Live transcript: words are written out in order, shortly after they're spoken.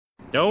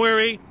Don't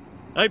worry,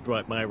 I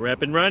brought my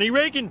Rappin' Ronnie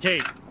Reagan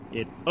tape.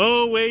 It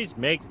always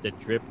makes the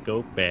trip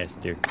go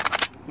faster.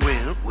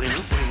 Well.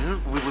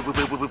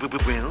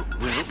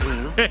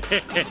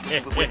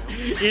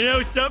 You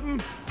know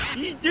something?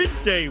 He did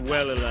say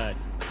well a lot.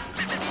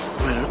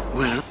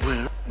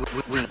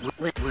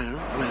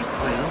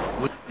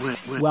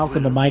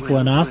 Welcome to Michael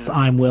and Us.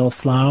 I'm Will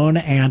Sloan,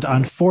 and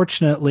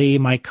unfortunately,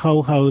 my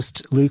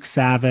co-host Luke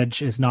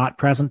Savage is not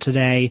present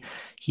today.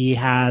 He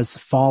has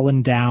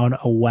fallen down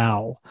a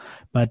well.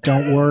 But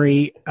don't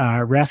worry,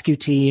 rescue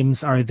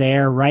teams are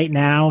there right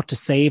now to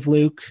save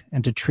Luke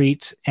and to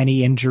treat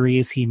any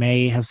injuries he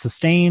may have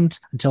sustained.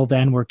 Until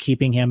then, we're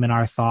keeping him in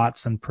our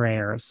thoughts and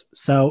prayers.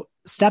 So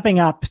stepping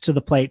up to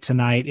the plate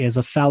tonight is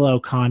a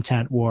fellow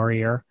content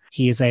warrior.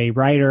 He is a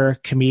writer,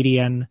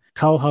 comedian,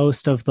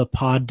 co-host of the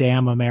Pod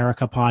Damn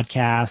America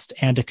podcast,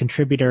 and a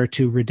contributor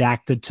to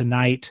Redacted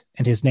Tonight.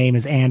 And his name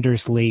is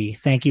Anders Lee.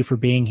 Thank you for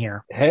being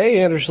here.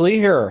 Hey, Anders Lee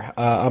here.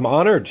 I'm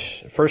honored.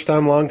 First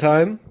time, long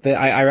time.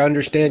 I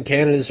understand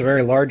Canada is a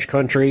very large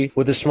country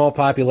with a small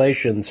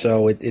population,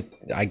 so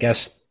I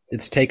guess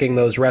it's taking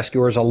those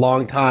rescuers a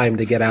long time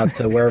to get out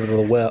to wherever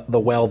the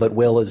well that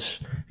Will is.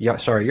 Yeah,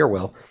 sorry, your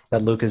Will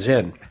that Luke is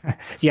in.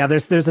 Yeah,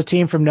 there's a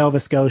team from Nova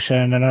Scotia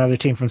and another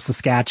team from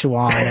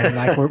Saskatchewan, and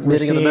like we're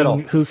seeing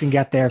who can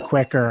get there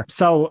quicker.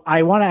 So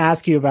I want to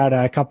ask you about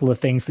a couple of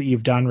things that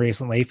you've done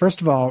recently.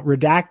 First of all,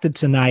 Redacted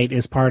Tonight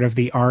is part of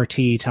the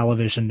RT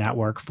television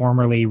network,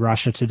 formerly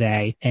Russia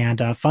Today. And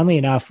funnily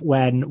enough,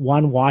 when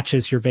one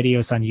watches your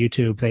videos on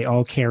YouTube, they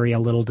all carry a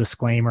little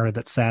disclaimer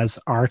that says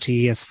RT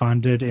is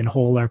funded in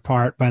whole or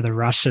part by the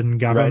Russian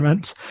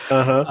government,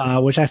 right.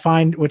 Which I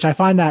find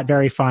that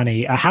very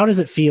funny. How does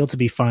it feel to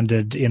be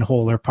funded in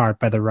whole or part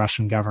by the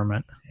Russian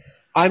government?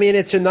 I mean,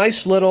 it's a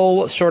nice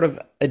little sort of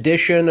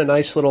addition, a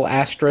nice little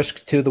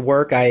asterisk to the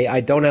work. I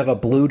don't have a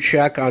blue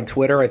check on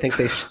Twitter. I think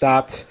they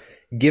stopped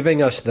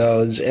giving us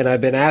those, and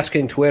I've been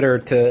asking Twitter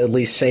to at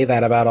least say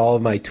that about all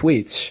of my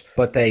tweets,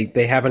 but they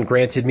haven't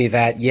granted me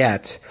that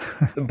yet.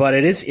 But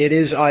it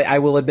is I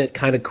will admit,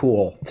 kind of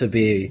cool to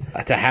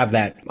have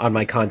that on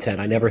my content.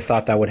 I never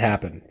thought that would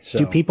happen. So.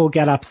 Do people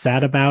get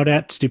upset about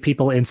it? Do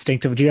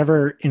you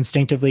ever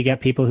instinctively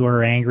get people who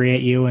are angry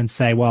at you and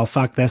say, well,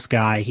 fuck this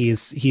guy,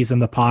 he's in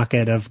the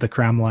pocket of the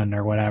Kremlin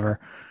or whatever?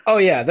 Oh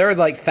yeah, there are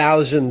like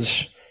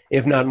thousands,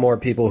 if not more,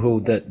 people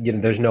who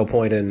there's no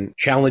point in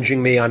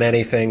challenging me on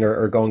anything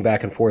or going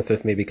back and forth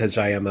with me because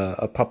I am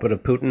a puppet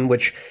of Putin,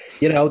 which,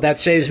 that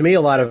saves me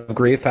a lot of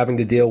grief, having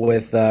to deal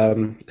with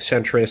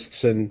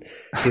centrists and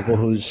people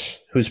whose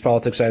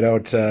politics I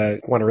don't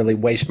want to really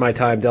waste my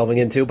time delving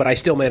into, but I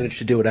still managed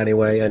to do it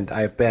anyway. And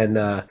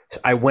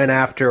I went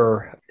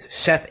after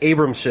Seth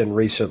Abramson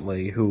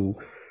recently, who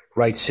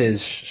writes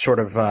his sort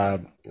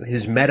of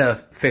his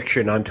meta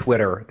fiction on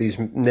Twitter, these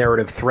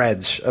narrative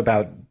threads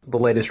about the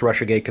latest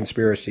Russiagate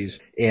conspiracies.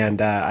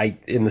 And I,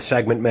 in the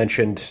segment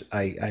mentioned,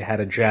 I had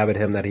a jab at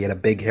him that he had a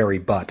big hairy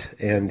butt,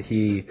 and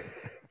he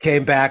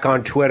came back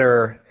on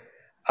Twitter.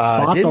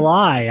 Spot the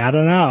lie. I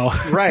don't know.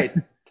 Right.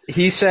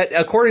 He said,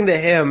 according to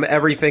him,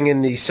 everything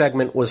in the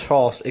segment was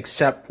false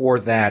except for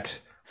that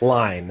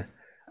line.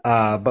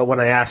 But when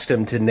I asked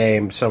him to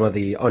name some of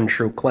the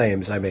untrue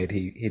claims I made,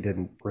 he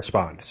didn't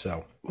respond.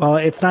 So. Well,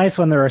 it's nice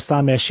when there are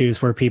some issues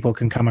where people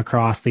can come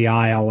across the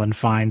aisle and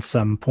find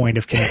some point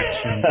of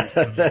connection.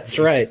 That's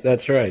right.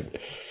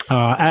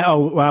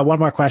 One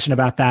more question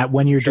about that.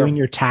 When you're doing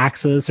your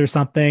taxes or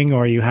something,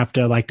 or you have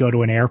to go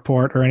to an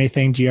airport or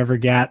anything, do you ever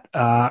get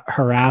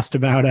harassed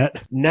about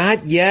it?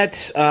 Not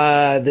yet.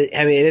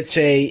 It's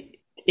a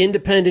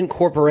independent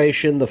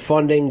corporation. The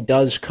funding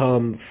does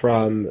come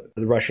from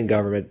the Russian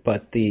government,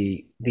 but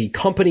the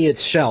company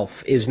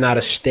itself is not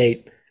a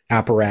state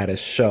apparatus,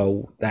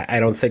 so I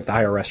don't think the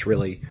IRS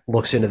really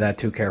looks into that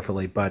too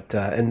carefully. But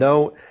and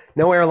no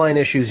airline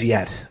issues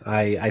yet.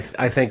 I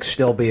think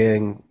still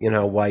being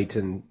white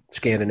and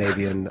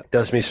Scandinavian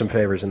does me some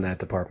favors in that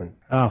department.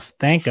 Oh,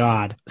 thank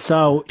God.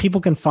 So people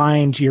can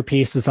find your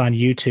pieces on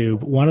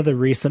YouTube. One of the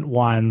recent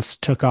ones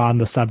took on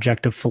the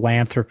subject of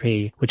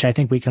philanthropy, which I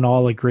think we can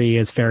all agree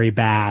is very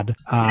bad.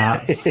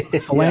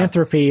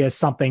 Philanthropy is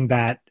something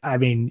that,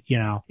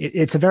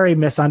 it's a very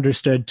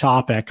misunderstood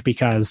topic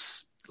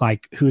because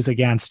who's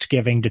against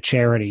giving to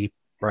charity?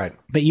 Right.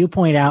 But you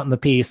point out in the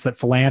piece that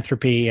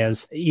philanthropy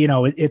is,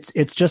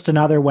 it's just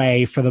another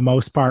way for the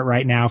most part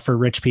right now for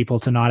rich people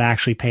to not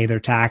actually pay their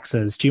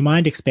taxes. Do you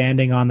mind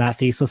expanding on that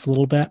thesis a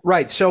little bit?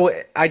 Right. So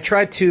I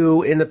tried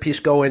to, in the piece,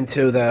 go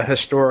into the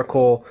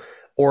historical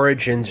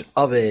origins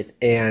of it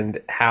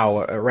and how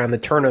around the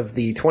turn of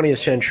the 20th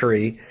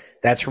century,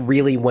 that's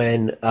really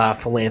when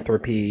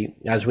philanthropy,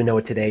 as we know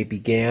it today,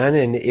 began.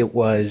 And it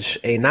was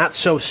a not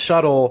so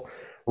subtle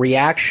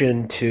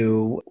reaction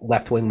to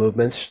left-wing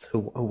movements who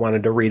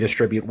wanted to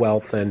redistribute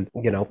wealth and,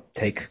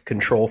 take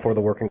control for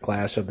the working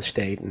class of the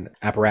state and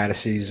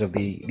apparatuses of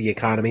the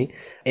economy.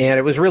 And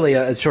it was really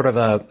a sort of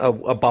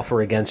a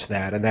buffer against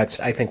that. And that's,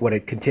 I think, what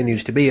it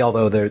continues to be,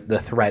 although the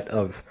threat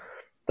of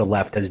the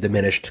left has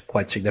diminished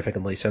quite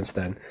significantly since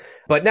then.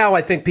 But now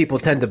I think people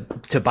tend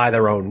to buy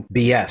their own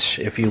BS,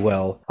 if you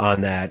will,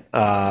 on that.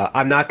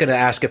 I'm not going to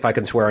ask if I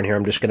can swear on here.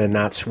 I'm just going to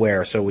not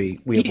swear, so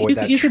we avoid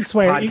that. You can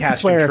swear. You can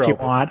swear trope. if you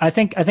want. I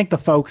think the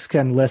folks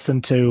can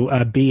listen to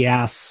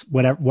BS,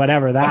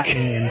 whatever that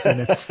means, in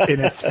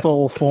its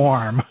full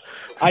form.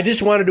 I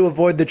just wanted to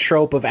avoid the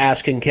trope of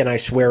asking, "Can I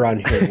swear on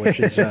here?" which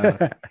is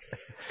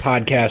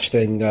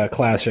podcasting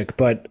classic.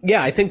 But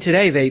yeah, I think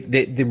today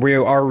we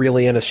are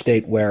really in a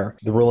state where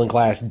the ruling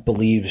class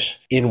believes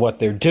in what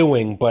they're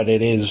doing, but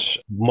it is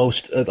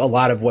a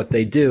lot of what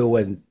they do,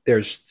 and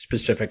there's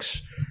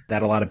specifics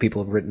that a lot of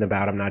people have written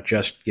about. I'm not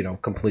just,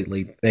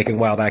 completely making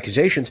wild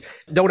accusations.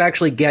 Don't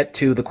actually get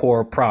to the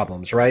core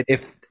problems, right?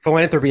 If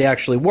philanthropy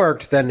actually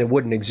worked, then it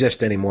wouldn't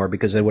exist anymore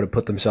because they would have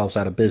put themselves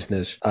out of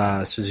business.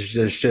 So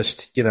there's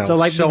just,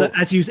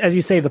 as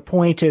you say, the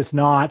point is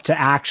not to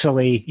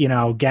actually,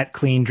 get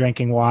clean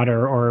drinking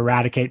water or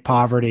eradicate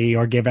poverty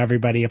or give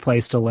everybody a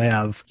place to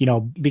live,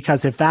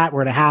 because if that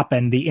were to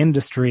happen, the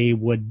industry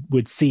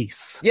would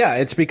cease. Yeah,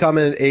 it's become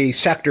a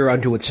sector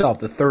unto itself,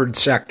 the third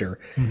sector,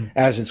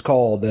 as it's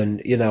called.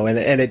 And,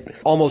 and it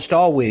almost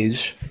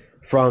always,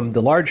 from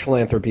the large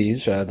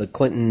philanthropies, the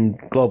Clinton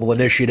Global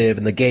Initiative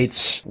and the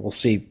Gates, we'll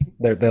see.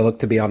 They look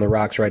to be on the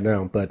rocks right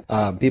now, but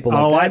people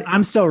like that.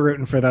 I'm still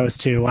rooting for those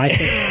two. I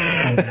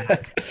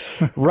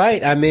think.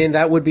 Right. I mean,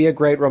 that would be a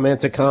great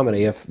romantic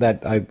comedy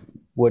I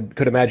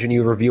could imagine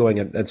you reviewing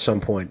it at some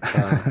point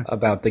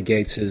about the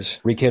Gateses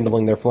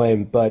rekindling their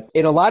flame. But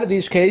in a lot of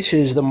these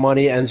cases, the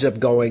money ends up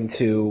going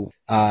to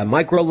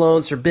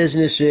microloans for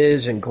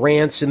businesses and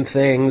grants and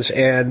things,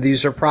 and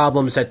these are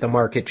problems that the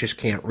market just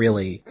can't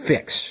really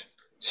fix.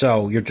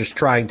 So you're just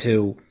trying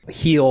to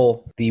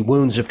heal the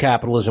wounds of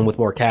capitalism with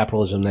more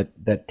capitalism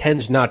that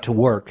tends not to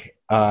work.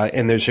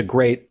 And there's a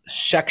great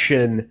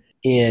section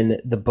in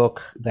the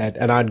book that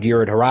Anand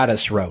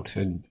Giridharadas wrote,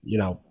 and,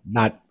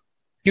 not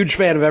huge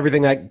fan of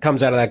everything that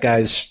comes out of that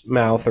guy's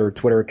mouth or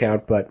Twitter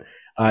account, but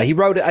he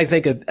wrote, I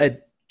think, a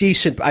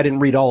decent. I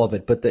didn't read all of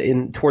it, but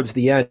towards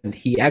the end,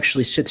 he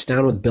actually sits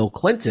down with Bill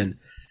Clinton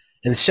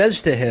and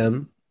says to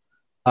him,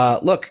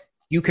 "Look,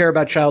 you care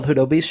about childhood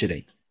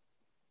obesity.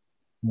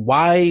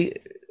 Why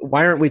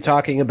aren't we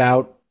talking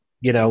about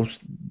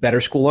better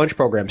school lunch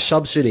programs,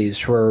 subsidies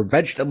for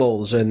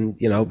vegetables, and,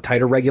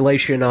 tighter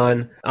regulation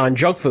on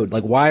junk food?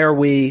 Like, why do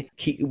we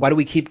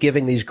keep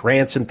giving these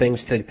grants and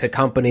things to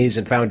companies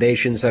and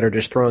foundations that are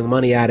just throwing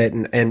money at it?"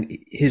 And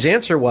his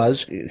answer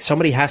was,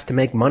 somebody has to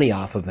make money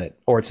off of it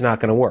or it's not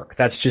going to work.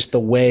 That's just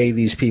the way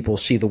these people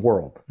see the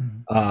world.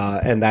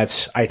 And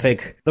that's, I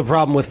think, the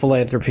problem with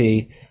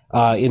philanthropy.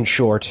 In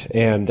short,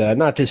 and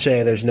not to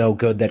say there's no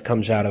good that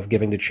comes out of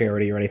giving to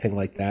charity or anything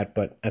like that,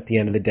 but at the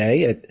end of the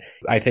day,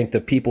 I think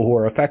the people who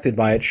are affected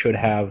by it should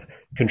have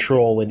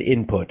control and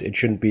input. It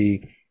shouldn't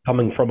be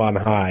coming from on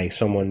high,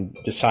 someone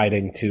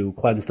deciding to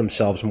cleanse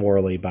themselves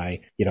morally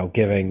by,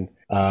 giving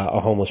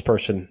a homeless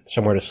person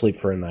somewhere to sleep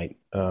for a night.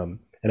 And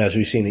as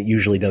we've seen, it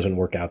usually doesn't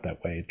work out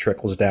that way. It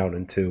trickles down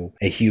into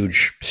a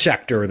huge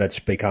sector that's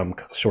become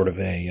sort of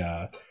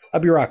a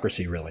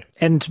bureaucracy, really.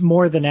 And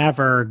more than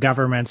ever,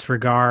 governments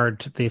regard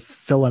the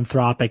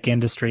philanthropic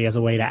industry as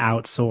a way to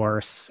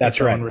outsource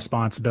its own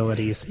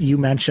responsibilities. You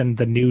mentioned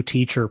the New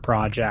Teacher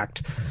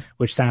Project,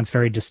 which sounds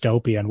very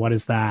dystopian. What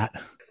is that?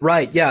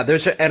 Right. Yeah.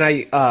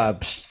 I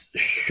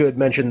should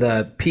mention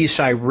the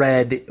piece I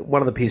read.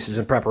 One of the pieces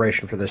in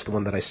preparation for this, the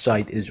one that I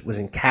cite, was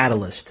in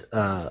Catalyst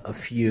a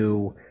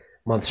few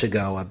months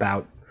ago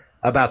about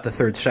the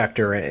third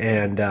sector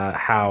and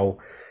how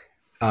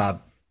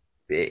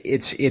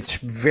it's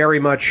very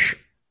much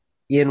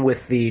in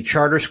with the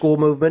charter school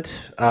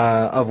movement,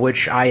 of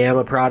which I am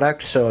a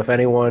product. So if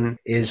anyone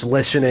is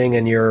listening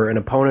and you're an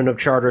opponent of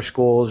charter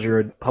schools, you're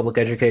a public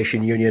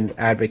education union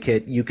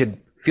advocate, you could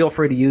feel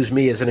free to use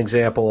me as an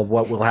example of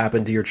what will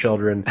happen to your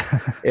children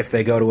if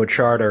they go to a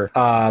charter.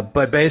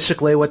 But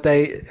basically what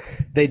they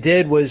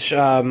did was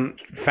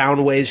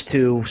found ways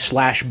to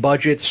slash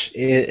budgets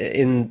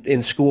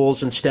in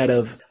schools instead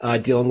of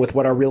dealing with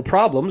what are real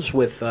problems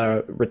with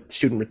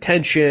student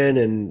retention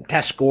and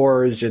test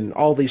scores and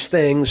all these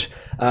things,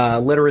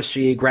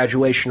 literacy,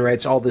 graduation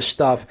rates, all this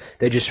stuff.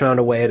 They just found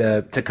a way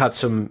to cut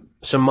some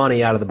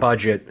money out of the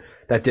budget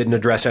that didn't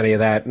address any of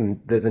that, and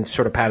then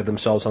sort of patted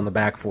themselves on the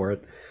back for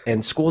it.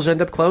 And schools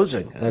end up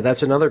closing.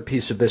 That's another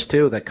piece of this,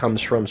 too, that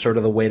comes from sort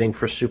of the waiting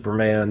for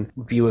Superman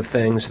view of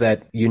things,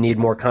 that you need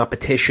more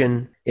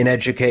competition in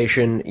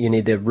education. You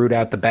need to root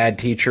out the bad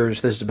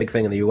teachers. This is a big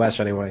thing in the U.S.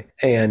 anyway.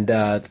 And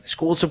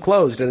schools have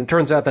closed. And it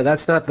turns out that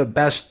that's not the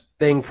best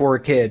thing for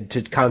a kid,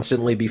 to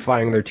constantly be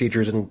firing their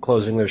teachers and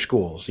closing their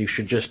schools. You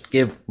should just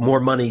give more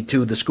money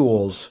to the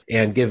schools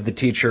and give the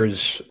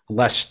teachers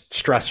less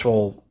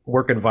stressful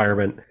work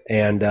environment,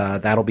 and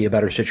that'll be a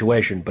better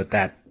situation. But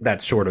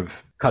that sort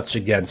of cuts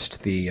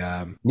against the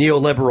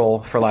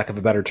neoliberal, for lack of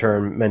a better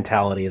term,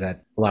 mentality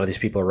that a lot of these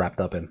people are wrapped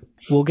up in.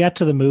 We'll get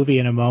to the movie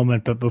in a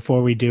moment, but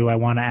before we do, I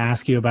want to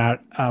ask you about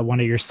one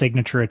of your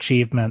signature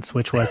achievements,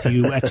 which was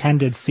you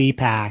attended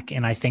CPAC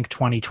in, I think,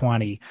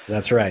 2020.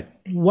 That's right.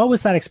 What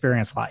was that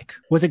experience like?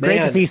 Was it great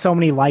to see so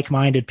many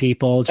like-minded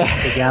people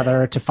just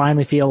together to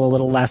finally feel a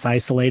little less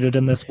isolated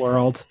in this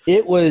world?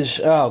 It was,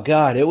 oh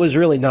God, it was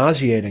really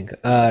nauseating.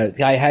 I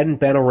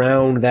hadn't been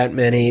around that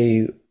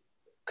many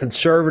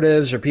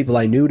conservatives or people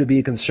I knew to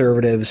be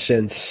conservatives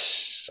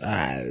since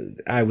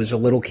I was a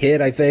little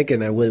kid, I think,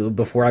 and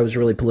before I was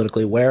really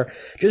politically aware.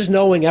 Just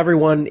knowing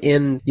everyone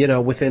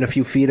within a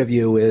few feet of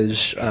you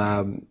is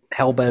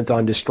hell-bent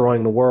on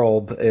destroying the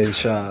world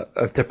is a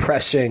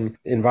depressing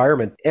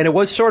environment. And it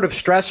was sort of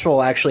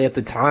stressful, actually, at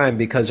the time,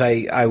 because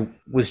I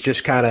was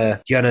just kind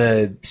of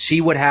gonna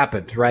see what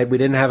happened, right? We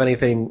didn't have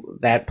anything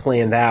that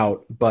planned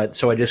out, but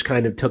so I just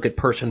kind of took it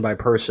person by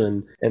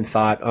person and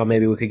thought, oh,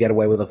 maybe we could get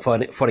away with a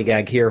funny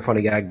gag here,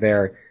 funny gag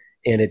there.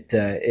 And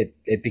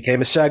it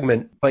became a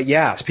segment. But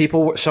yeah,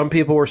 some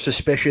people were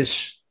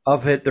suspicious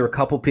of it. There were a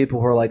couple people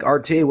who were like,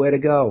 RT, way to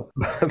go.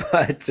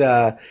 But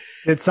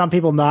did some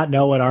people not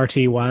know what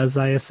RT was,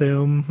 I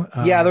assume?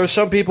 Yeah, there were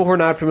some people who were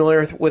not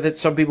familiar with it,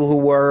 some people who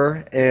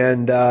were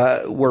and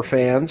were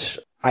fans.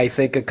 I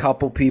think a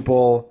couple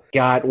people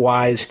got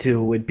wise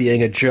to it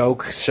being a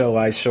joke, so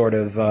I sort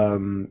of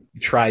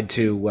tried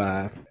to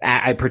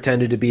I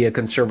pretended to be a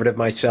conservative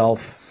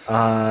myself.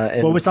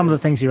 What were some of the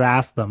things you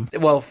asked them?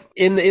 Well,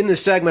 in the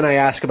segment, I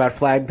asked about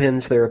flag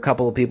pins. There were a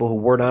couple of people who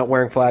were not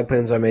wearing flag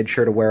pins. I made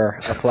sure to wear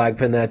a flag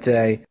pin that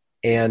day.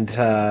 And,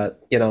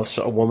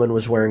 so a woman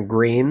was wearing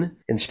green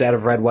instead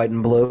of red, white,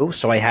 and blue.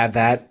 So I had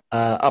that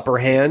upper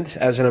hand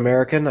as an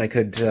American. I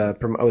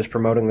was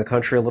promoting the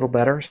country a little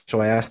better.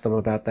 So I asked them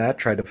about that,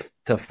 tried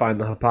to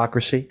find the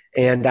hypocrisy.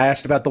 And I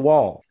asked about the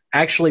wall.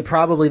 Actually,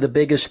 probably the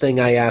biggest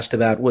thing I asked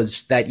about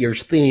was that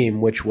year's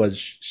theme, which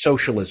was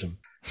socialism.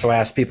 So I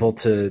asked people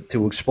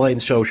to explain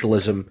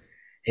socialism,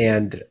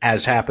 and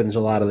as happens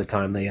a lot of the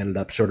time, they ended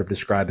up sort of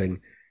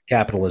describing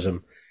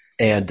capitalism.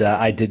 And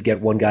I did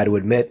get one guy to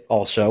admit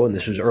also, and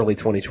this was early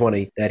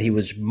 2020, that he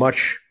was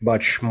much,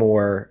 much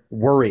more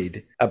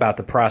worried about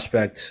the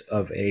prospect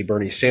of a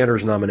Bernie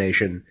Sanders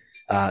nomination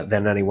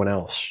than anyone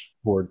else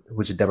who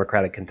was a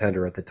Democratic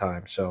contender at the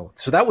time. So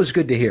that was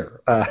good to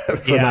hear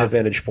from my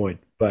vantage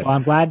point. But well,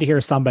 I'm glad to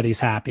hear somebody's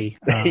happy.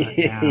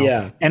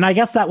 Yeah. And I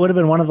guess that would have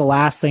been one of the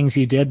last things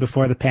you did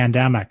before the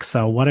pandemic.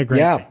 So what a great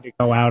thing to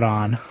go out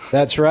on.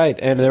 That's right.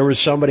 And there was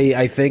somebody,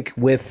 I think,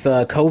 with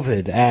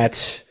COVID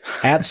at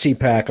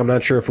CPAC. I'm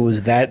not sure if it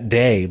was that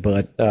day,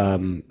 but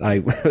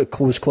I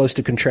was close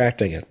to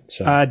contracting it.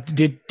 So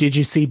did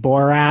you see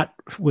Borat?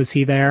 Was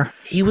he there?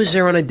 He was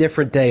there on a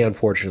different day,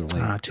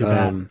 unfortunately. Too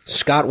bad.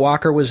 Scott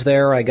Walker was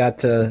there.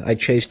 I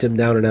chased him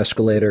down an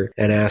escalator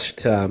and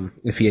asked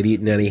if he had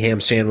eaten any ham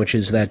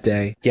sandwiches that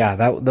day.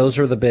 Yeah, those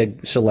are the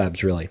big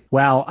celebs, really.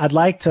 Well, I'd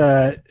like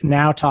to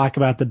now talk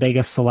about the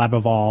biggest celeb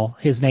of all.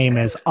 His name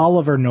is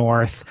Oliver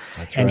North.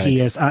 That's and right. He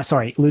is,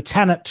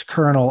 Lieutenant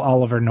Colonel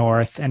Oliver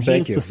North. And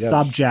he's the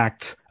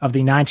subject of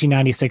the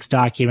 1996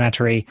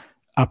 documentary,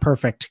 A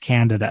Perfect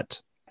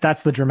Candidate.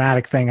 That's the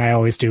dramatic thing I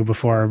always do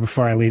before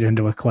I lead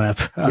into a clip.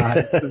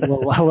 A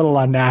little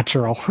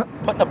unnatural.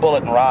 Putting a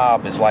bullet in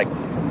Rob is like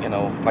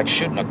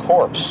shooting a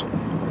corpse.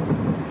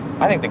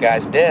 I think the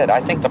guy's dead. I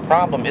think the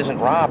problem isn't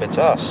Rob, it's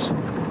us.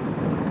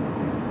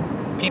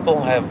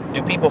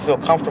 Do people feel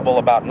comfortable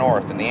about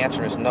North? And the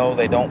answer is no,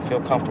 they don't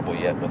feel comfortable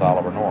yet with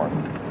Oliver North.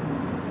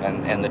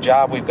 And the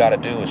job we've got to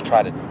do is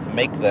try to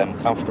make them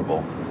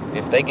comfortable.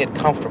 If they get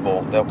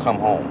comfortable, they'll come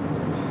home.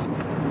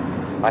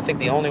 I think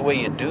the only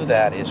way you do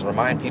that is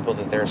remind people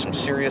that there are some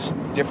serious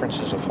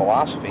differences of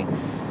philosophy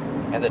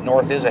and that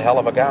North is a hell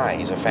of a guy.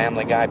 He's a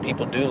family guy.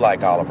 People do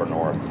like Oliver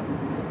North.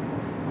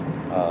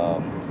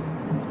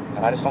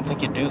 And I just don't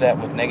think you do that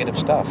with negative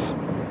stuff.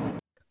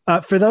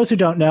 For those who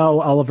don't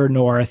know Oliver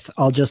North,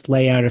 I'll just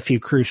lay out a few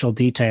crucial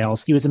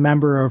details. He was a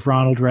member of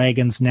Ronald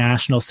Reagan's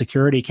National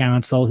Security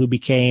Council who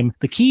became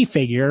the key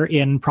figure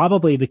in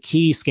probably the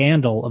key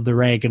scandal of the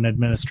Reagan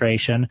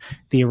administration,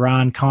 the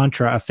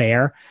Iran-Contra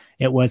affair.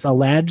 It was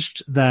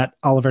alleged that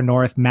Oliver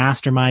North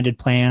masterminded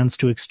plans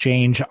to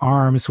exchange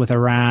arms with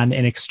Iran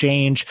in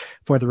exchange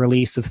for the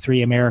release of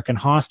 3 American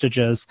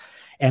hostages,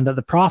 and that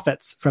the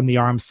profits from the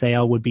arms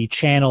sale would be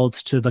channeled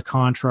to the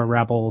Contra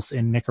rebels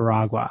in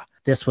Nicaragua.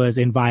 This was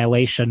in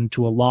violation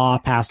to a law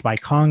passed by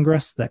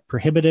Congress that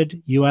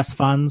prohibited U.S.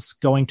 funds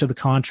going to the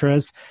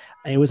Contras.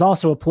 It was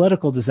also a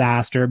political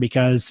disaster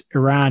because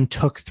Iran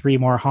took 3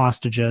 more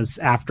hostages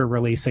after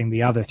releasing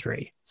the other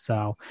 3.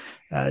 So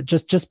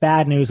just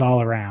bad news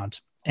all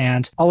around.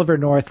 And Oliver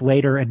North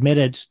later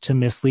admitted to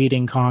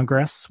misleading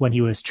Congress when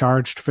he was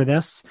charged for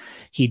this.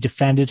 He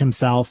defended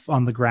himself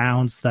on the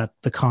grounds that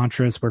the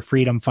Contras were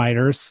freedom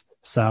fighters.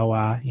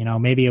 So,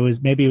 maybe it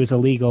was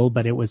illegal,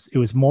 but it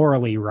was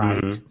morally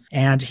right. Mm-hmm.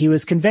 And he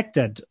was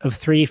convicted of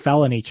 3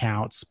 felony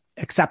counts.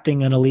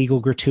 accepting an illegal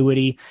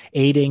gratuity,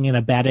 aiding and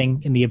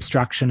abetting in the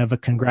obstruction of a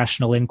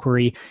congressional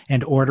inquiry,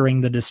 and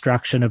ordering the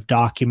destruction of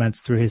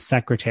documents through his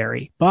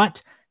secretary.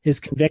 But his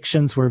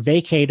convictions were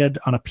vacated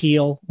on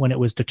appeal when it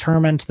was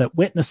determined that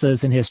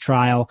witnesses in his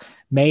trial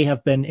may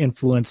have been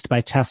influenced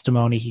by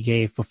testimony he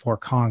gave before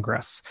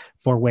Congress,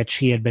 for which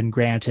he had been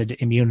granted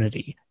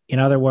immunity. In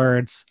other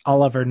words,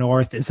 Oliver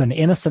North is an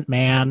innocent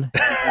man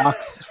who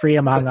walks free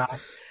among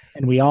us,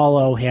 and we all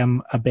owe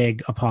him a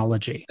big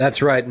apology.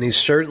 That's right, and he's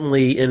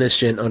certainly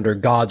innocent under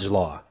God's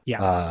law,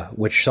 yes,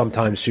 which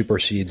sometimes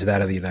supersedes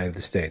that of the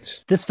United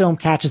States. This film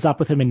catches up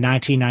with him in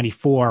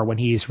 1994 when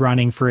he's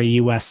running for a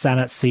U.S.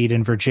 Senate seat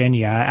in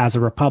Virginia as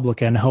a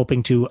Republican,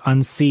 hoping to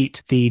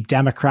unseat the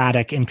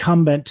Democratic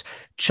incumbent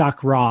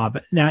Chuck Robb.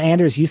 Now,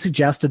 Anders, you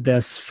suggested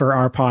this for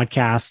our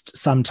podcast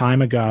some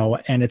time ago,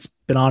 and it's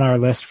been on our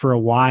list for a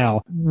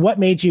while. What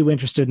made you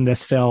interested in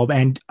this film?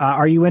 And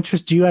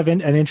do you have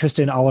an interest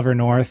in Oliver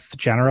North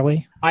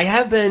generally? I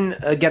have been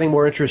getting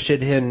more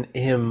interested in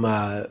him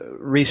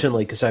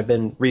recently because I've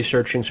been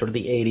researching sort of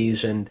the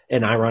 80s and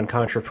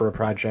Iran-Contra for a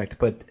project.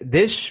 But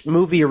this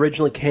movie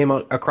originally came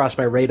across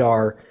my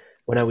radar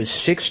when I was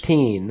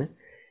 16.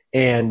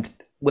 And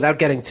without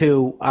getting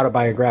too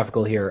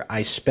autobiographical here,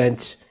 I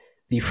spent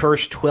the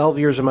first 12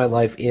 years of my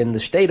life in the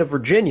state of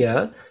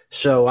Virginia.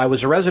 So I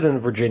was a resident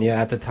of Virginia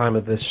at the time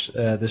of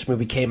this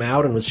movie came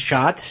out and was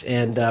shot.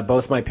 And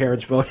both my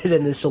parents voted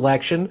in this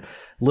election.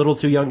 Little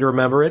too young to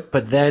remember it.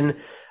 But then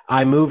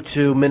I moved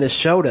to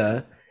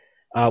Minnesota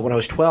when I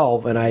was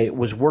 12, and I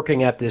was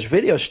working at this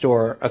video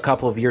store a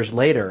couple of years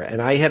later. And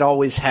I had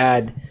always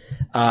had,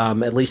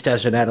 at least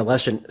as an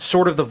adolescent,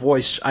 sort of the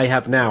voice I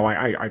have now.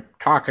 I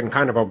talk in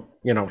kind of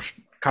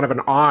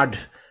an odd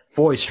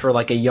voice for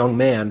like a young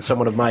man,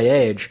 someone of my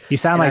age. You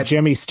sound like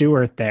Jimmy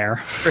Stewart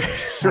there.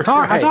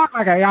 I talk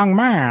like a young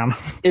man.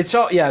 It's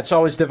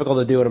always difficult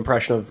to do an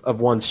impression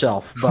of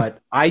oneself, but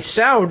I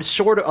sound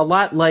sort of a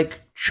lot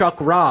like Chuck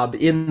Robb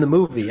in the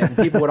movie, and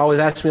people would always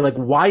ask me like,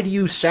 why do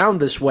you sound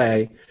this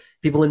way?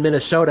 People in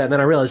Minnesota. And then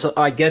I realized,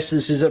 I guess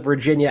this is a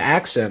Virginia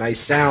accent. I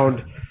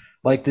sound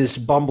like this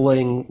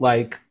bumbling,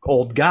 like,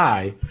 old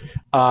guy.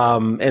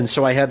 And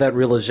so I had that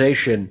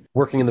realization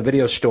working in the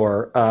video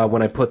store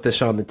when I put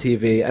this on the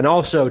TV. And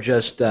also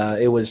just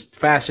it was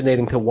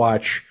fascinating to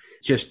watch.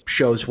 Just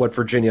shows what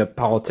Virginia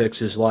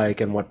politics is like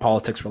and what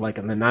politics were like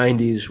in the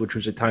 90s, which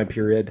was a time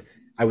period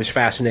I was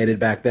fascinated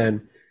back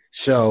then.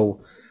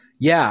 So,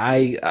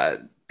 yeah,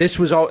 this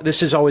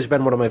has always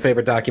been one of my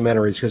favorite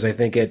documentaries because I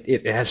think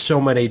it has so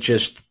many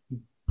just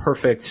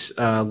perfect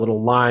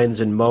little lines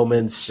and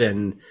moments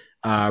and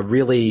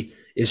really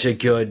is a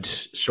good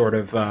sort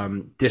of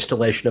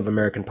distillation of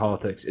American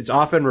politics. It's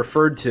often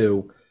referred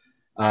to,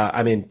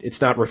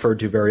 it's not referred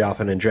to very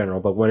often in general,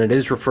 but when it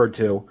is referred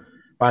to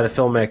by the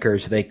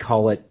filmmakers, they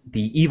call it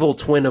the evil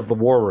twin of the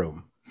war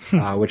room,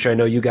 which I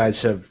know you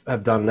guys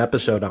have done an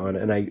episode on.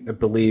 And I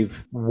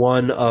believe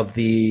one of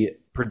the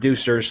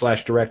producers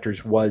 /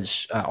 directors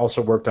was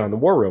also worked on the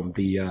War Room,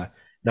 the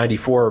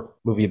 94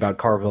 movie about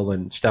Carville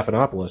and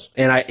Stephanopoulos.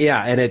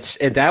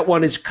 And that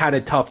one is kind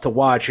of tough to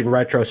watch in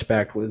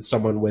retrospect with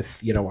someone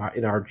with,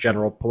 in our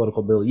general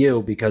political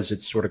milieu, because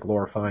it's sort of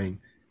glorifying,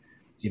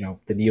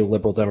 the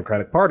neoliberal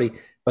Democratic Party.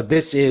 But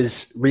this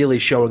is really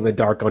showing the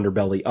dark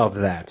underbelly of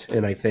that.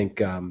 And I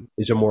think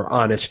is a more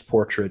honest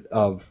portrait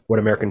of what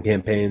American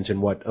campaigns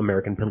and what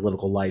American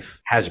political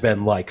life has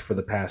been like for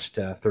the past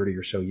 30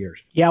 or so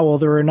years. Yeah, well,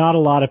 there are not a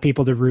lot of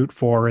people to root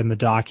for in the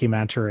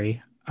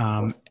documentary.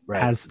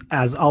 Right.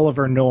 As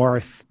Oliver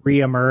North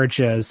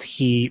reemerges,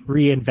 he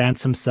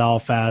reinvents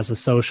himself as a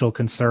social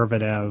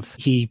conservative.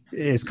 He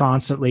is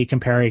constantly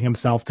comparing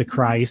himself to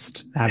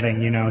Christ, having,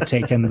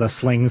 taken the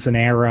slings and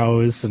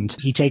arrows, and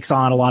he takes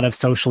on a lot of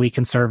socially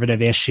conservative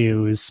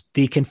issues.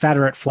 The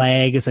Confederate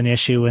flag is an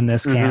issue in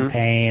this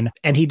campaign,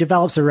 and he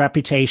develops a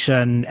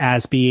reputation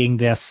as being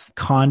this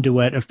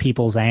conduit of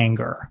people's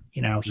anger.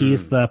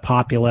 He's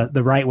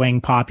the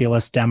right-wing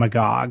populist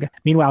demagogue.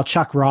 Meanwhile,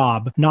 Chuck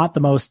Robb, not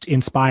the most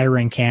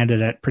inspiring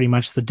candidate, pretty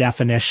much the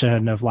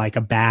definition of like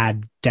a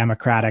bad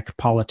Democratic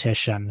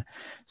politician,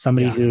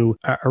 somebody who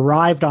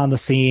arrived on the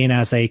scene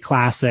as a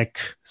classic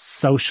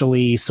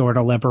socially sort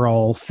of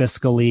liberal,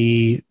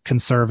 fiscally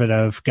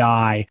conservative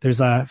guy.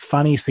 There's a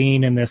funny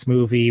scene in this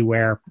movie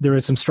where there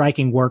are some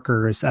striking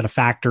workers at a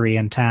factory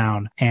in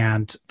town,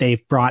 and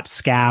they've brought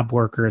scab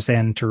workers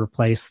in to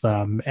replace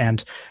them.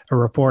 And a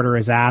reporter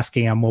is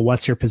asking him, well,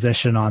 what's your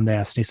position on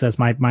this? And he says,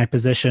 my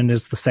position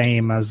is the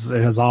same as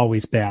it has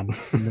always been.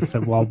 And they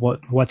said, well,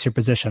 what's your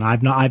position?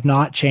 I've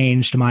not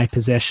changed my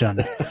position.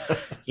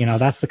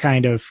 That's the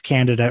kind of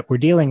candidate we're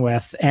dealing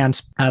with. And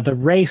the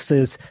race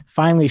is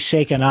finally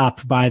shaken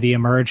up by the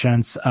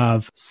emergence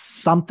of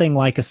something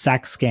like a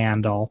sex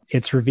scandal.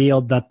 It's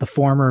revealed that the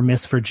former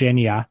Miss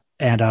Virginia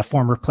and a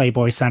former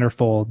Playboy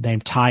centerfold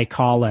named Ty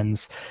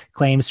Collins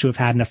claims to have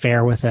had an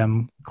affair with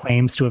him,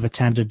 claims to have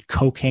attended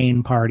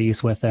cocaine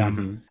parties with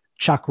him.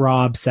 Chuck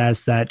Robb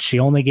says that she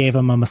only gave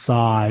him a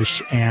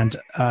massage, and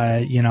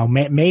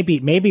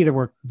maybe there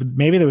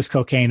was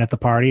cocaine at the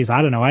parties.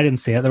 I don't know. I didn't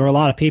see it. There were a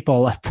lot of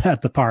people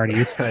at the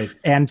parties, Right.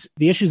 and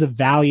the issues of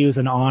values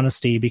and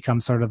honesty become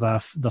sort of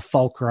the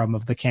fulcrum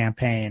of the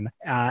campaign.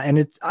 And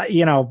it's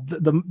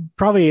the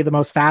probably the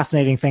most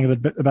fascinating thing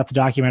about the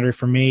documentary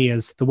for me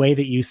is the way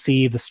that you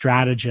see the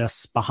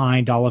strategists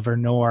behind Oliver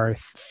North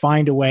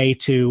find a way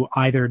to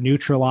either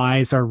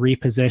neutralize or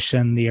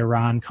reposition the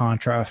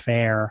Iran-Contra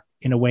affair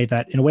in a way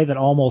that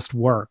almost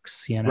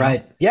works,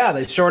 Right. Yeah,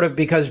 they sort of,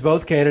 because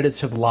both candidates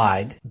have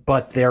lied,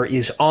 but there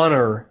is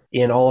honor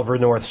in Oliver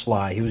North's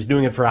lie. He was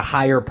doing it for a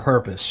higher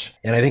purpose.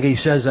 And I think he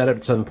says that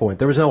at some point.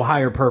 There was no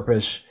higher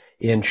purpose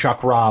in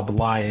Chuck Robb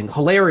lying,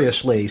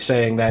 hilariously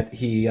saying that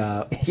he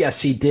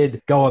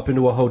did go up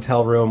into a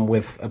hotel room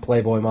with a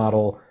Playboy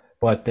model,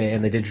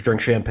 and they did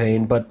drink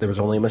champagne, but there was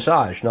only a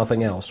massage,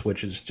 nothing else,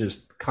 which is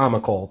just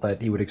comical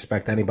that he would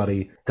expect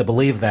anybody to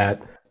believe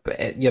that.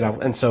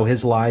 And so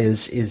his lie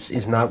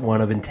is not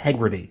one of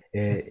integrity.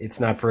 It's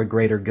not for a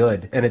greater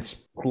good. And it's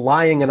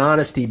lying and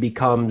honesty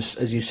becomes,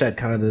 as you said,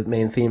 kind of the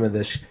main theme of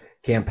this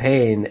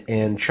campaign.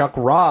 And Chuck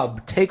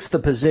Robb takes the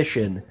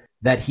position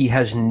that he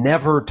has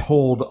never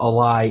told a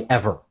lie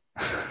ever.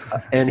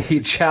 And he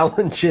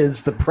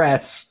challenges the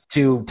press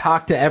to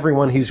talk to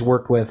everyone he's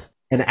worked with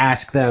and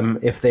ask them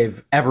if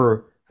they've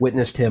ever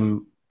witnessed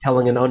him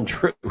telling an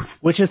untruth.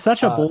 Which is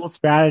such a bold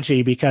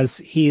strategy, because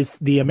he's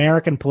the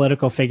American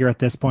political figure at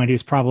this point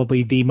who's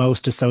probably the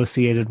most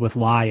associated with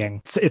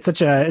lying. It's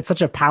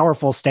such a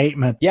powerful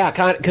statement. Yeah,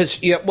 kind of, because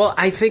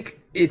I think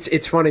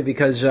it's funny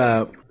because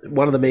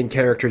one of the main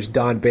characters,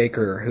 Don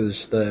Baker,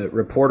 who's the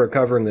reporter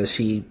covering this,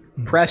 he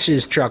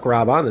presses Chuck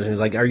Robb on this, and he's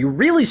like, "Are you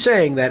really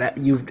saying that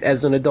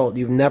as an adult,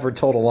 you've never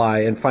told a lie?"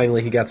 And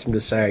finally, he gets him to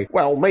say,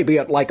 "Well, maybe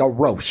at like a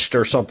roast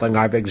or something,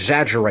 I've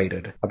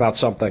exaggerated about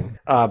something."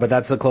 But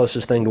that's the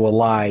closest thing to a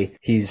lie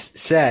he's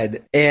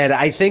said. And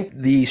I think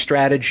the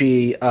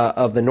strategy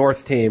of the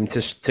North team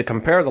to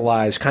compare the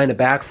lies kind of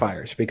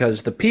backfires,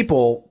 because the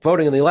people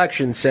voting in the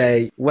election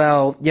say,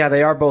 "Well, yeah,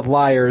 they are both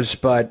liars,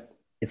 but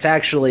it's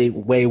actually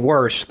way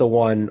worse the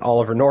one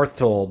Oliver North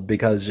told,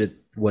 because it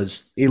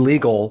was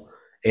illegal."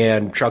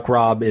 And Chuck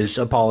Robb is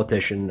a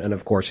politician, and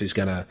of course he's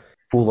going to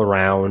fool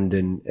around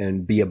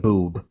and be a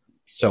boob.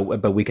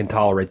 But we can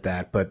tolerate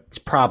that. But it's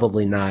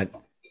probably not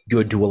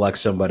good to elect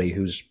somebody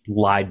who's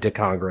lied to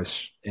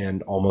Congress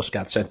and almost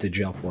got sent to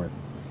jail for it.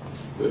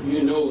 But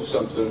you know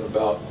something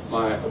about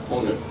my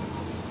opponent.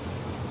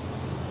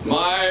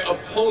 My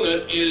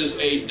opponent is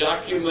a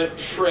document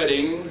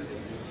shredding,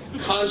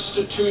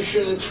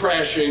 Constitution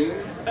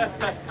trashing,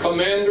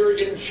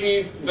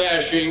 Commander-in-Chief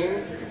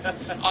bashing,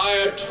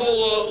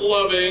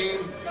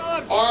 Ayatollah-loving,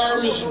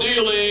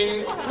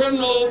 arms-dealing,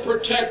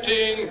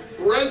 criminal-protecting,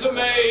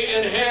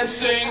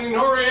 resume-enhancing,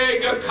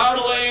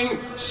 Noriega-coddling,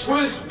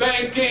 Swiss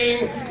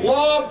banking,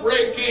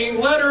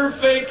 law-breaking,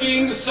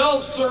 letter-faking,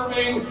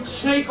 self-serving,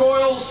 snake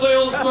oil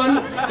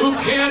salesman who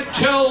can't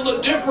tell the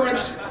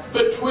difference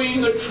between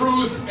the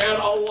truth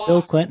and a lie.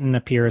 Bill Clinton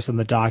appears in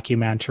the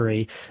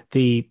documentary.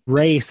 The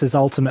race is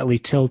ultimately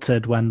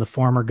tilted when the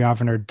former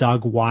governor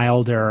Doug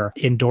Wilder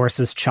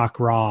endorses Chuck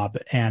Robb,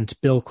 and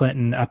Bill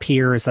Clinton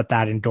appears at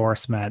that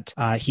endorsement.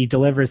 He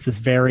delivers this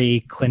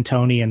very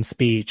Clintonian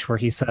speech where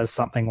he says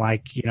something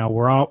like,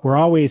 we're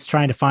always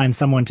trying to find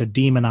someone to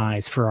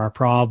demonize for our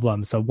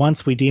problem. So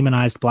once we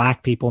demonized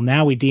black people,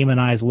 now we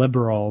demonize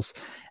liberals.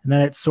 And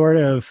then it sort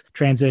of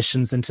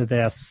transitions into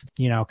this,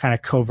 kind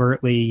of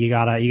covertly, you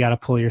gotta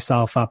pull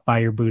yourself up by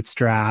your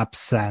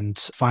bootstraps and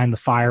find the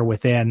fire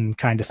within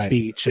kind of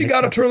speech. You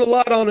gotta turn the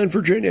light on in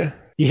Virginia.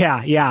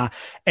 Yeah.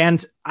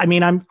 And I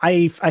mean,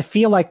 I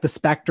feel like the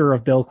specter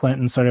of Bill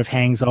Clinton sort of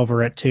hangs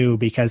over it too,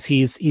 because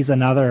he's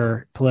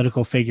another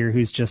political figure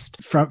who's just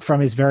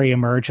from his very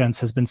emergence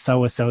has been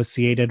so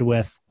associated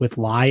with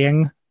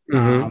lying.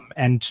 Mm-hmm.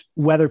 And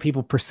whether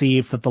people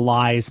perceive that the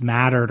lies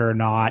mattered or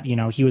not,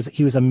 he was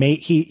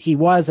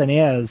and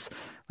is,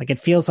 like, it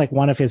feels like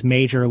one of his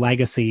major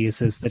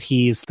legacies is that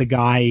he's the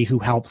guy who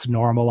helped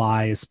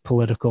normalize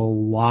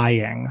political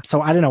lying.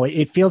 So I don't know.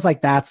 It feels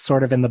like that's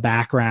sort of in the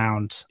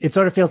background. It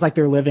sort of feels like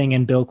they're living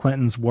in Bill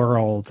Clinton's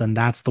world, and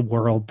that's the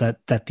world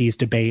that these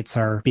debates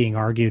are being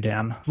argued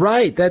in.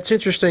 Right. That's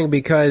interesting,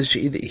 because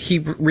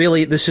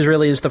this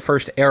is the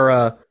first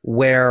era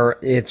where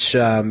it's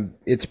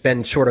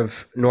been sort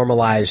of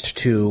normalized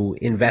to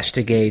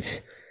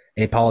investigate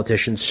a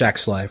politician's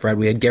sex life, right?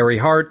 We had Gary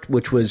Hart,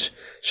 which was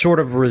sort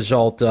of a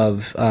result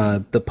of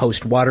the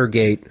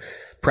post-Watergate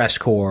press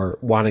corps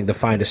wanting to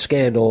find a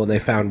scandal, and they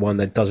found one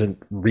that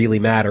doesn't really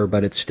matter,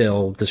 but it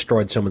still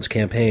destroyed someone's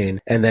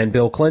campaign. And then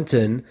Bill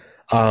Clinton,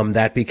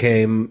 that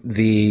became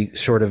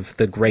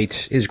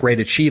his great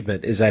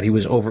achievement, is that he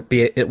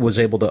was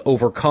able to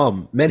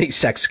overcome many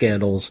sex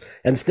scandals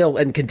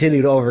and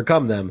continue to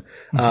overcome them.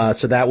 Mm-hmm.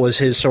 So that was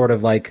his sort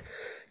of like,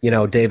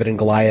 David and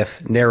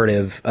Goliath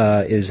narrative,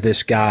 is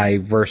this guy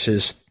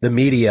versus the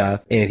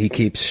media, and he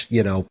keeps,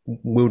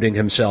 wounding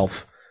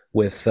himself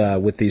with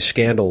these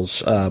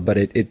scandals. But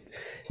it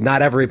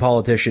not every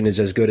politician is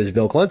as good as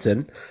Bill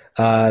Clinton.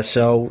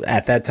 So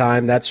at that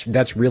time,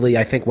 that's really,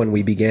 I think, when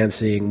we began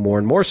seeing more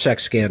and more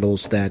sex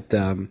scandals that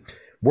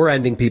were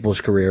ending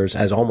people's careers,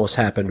 as almost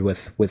happened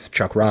with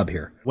Chuck Robb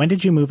here. When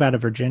did you move out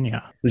of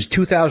Virginia? It was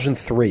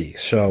 2003,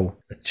 so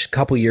a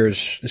couple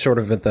years, sort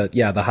of at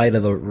the height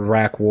of the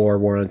Iraq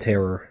War on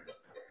Terror.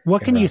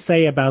 What can you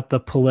say about the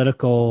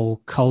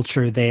political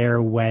culture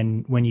there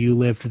when you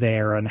lived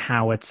there and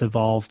how it's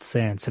evolved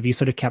since? Have you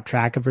sort of kept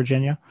track of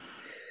Virginia?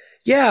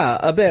 Yeah,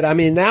 a bit. I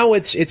mean, now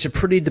it's a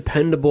pretty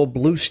dependable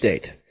blue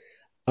state.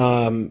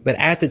 But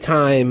at the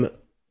time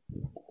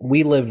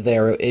we lived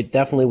there, it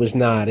definitely was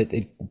not.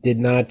 It did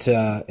not,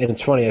 and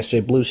it's funny, I say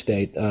blue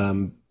state.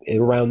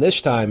 Around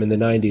this time in the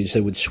 90s,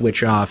 it would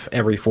switch off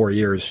every 4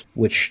 years,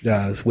 which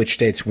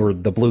states were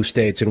the blue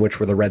states and which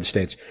were the red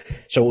states.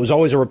 So it was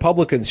always a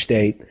Republican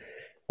state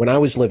when I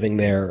was living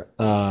there.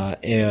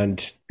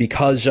 And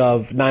because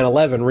of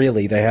 9/11,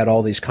 really, they had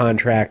all these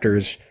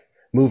contractors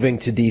moving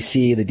to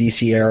D.C., the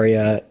D.C.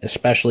 area,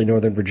 especially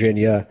Northern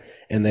Virginia,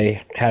 and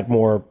they had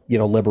more,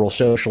 liberal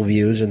social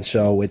views. And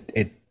so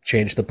it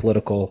changed the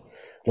political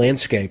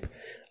landscape.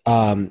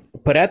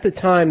 But at the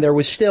time, there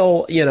was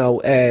still,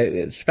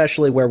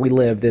 especially where we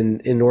lived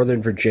in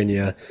Northern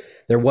Virginia,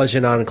 there was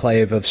an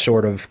enclave of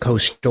sort of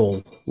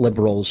coastal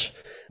liberals.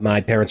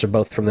 My parents are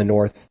both from the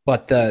North,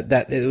 but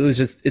it was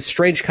a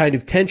strange kind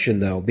of tension,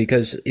 though,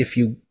 because if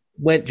you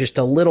went just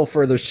a little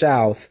further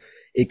south,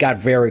 it got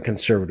very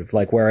conservative.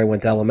 Like where I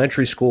went to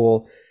elementary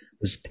school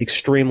was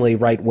extremely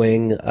right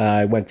wing.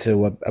 I went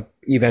to a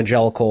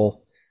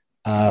evangelical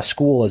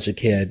school as a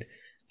kid.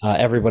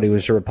 Everybody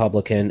was a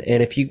Republican.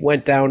 And if you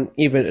went down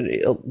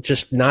even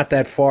just not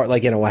that far,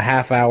 like, a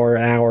half hour,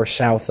 an hour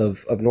south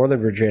of Northern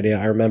Virginia,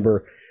 I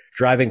remember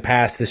driving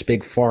past this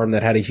big farm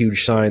that had a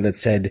huge sign that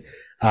said,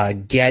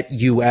 get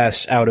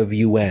U.S. out of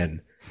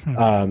UN.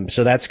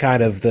 So that's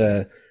kind of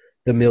the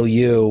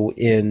milieu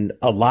in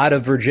a lot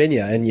of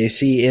Virginia. And you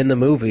see in the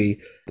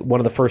movie, one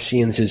of the first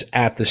scenes is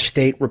at the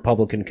state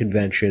Republican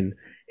convention,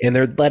 and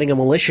they're letting a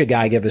militia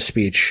guy give a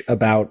speech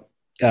about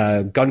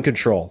gun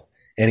control.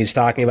 And he's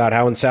talking about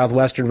how in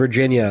southwestern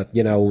Virginia,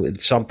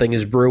 something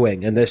is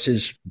brewing. And this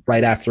is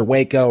right after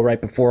Waco,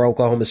 right before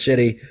Oklahoma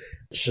City.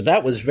 So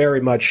that was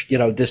very much,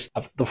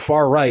 the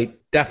far right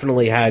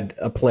definitely had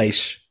a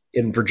place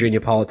in Virginia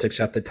politics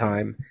at the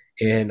time.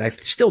 And it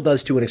still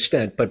does to an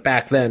extent. But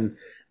back then,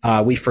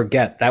 we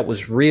forget that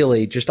was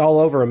really just all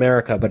over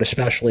America, but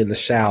especially in the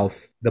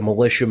South, the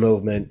militia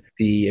movement,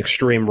 the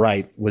extreme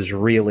right was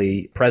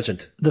really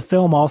present. The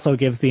film also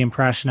gives the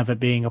impression of it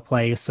being a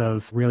place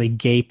of really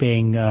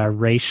gaping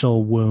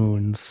racial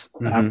wounds.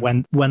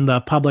 Mm-hmm. When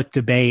the public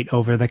debate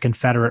over the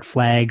Confederate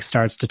flag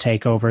starts to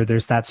take over,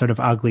 there's that sort of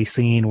ugly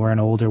scene where an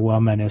older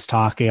woman is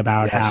talking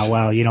about how,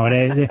 well,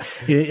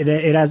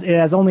 it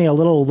has only a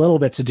little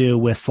bit to do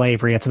with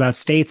slavery. It's about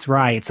states'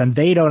 rights, and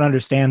they don't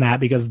understand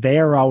that because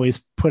they're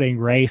always putting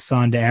race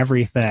onto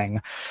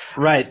everything.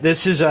 Right.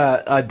 This is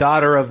a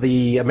daughter of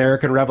the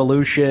American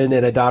Revolution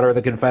and a daughter of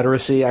the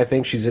Confederacy. I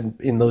think she's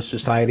in those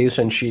societies,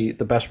 and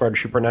the best part,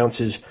 she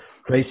pronounces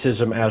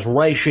racism as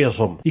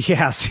racism.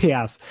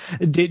 Yes.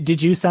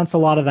 Did you sense a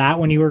lot of that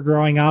when you were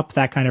growing up?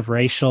 That kind of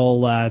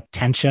racial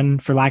tension,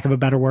 for lack of a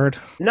better word?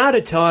 Not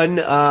a ton.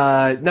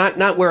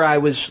 Not where I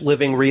was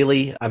living,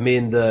 really. I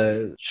mean,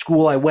 the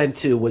school I went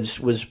to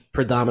was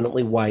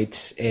predominantly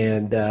white,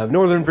 and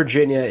Northern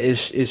Virginia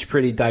is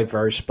pretty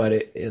diverse,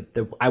 but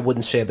I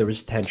wouldn't say there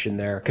was tension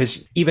there,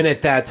 because even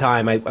at that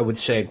time, I would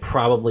say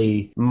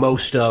probably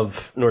most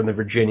of Northern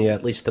Virginia,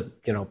 at least the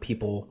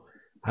people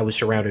I was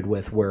surrounded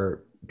with,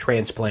 were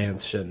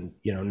transplants and,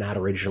 not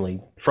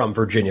originally from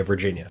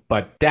Virginia.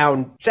 But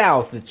down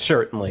south, it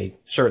certainly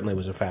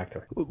was a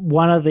factor.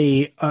 One of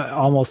the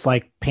almost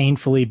like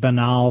painfully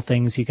banal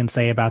things you can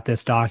say about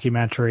this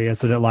documentary is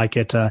that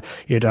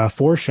it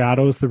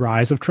foreshadows the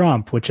rise of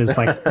Trump, which is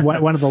like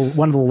one of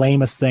the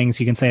lamest things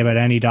you can say about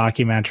any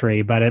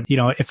documentary. But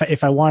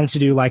if I wanted to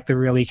do like the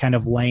really kind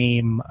of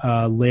lame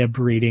lib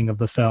reading of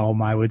the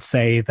film, I would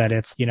say that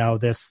it's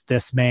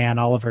this man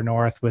Oliver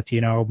North with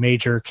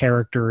major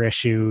character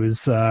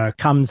issues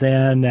comes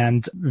in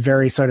and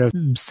very sort of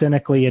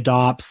cynically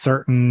adopts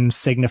certain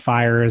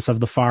signifiers of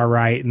the far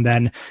right, and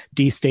then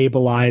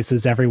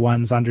destabilizes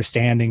everyone's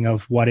understanding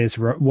of what is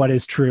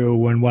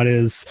true and what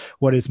is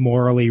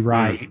morally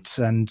right,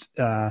 and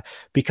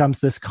becomes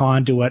this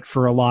conduit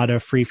for a lot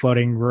of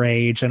free-floating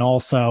rage, and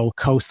also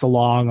coasts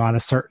along on a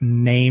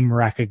certain name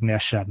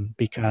recognition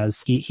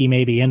because he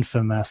may be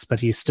infamous, but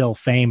he's still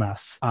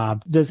famous.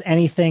 Does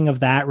anything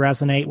of that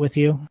resonate with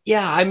you?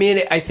 Yeah, I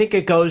mean, I think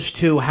it goes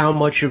to how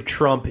much of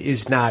Trump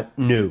is not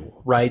new,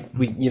 right?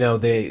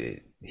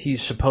 He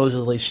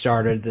supposedly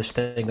started this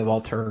thing of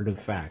alternative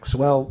facts.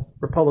 Well,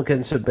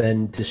 Republicans have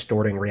been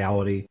distorting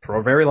reality for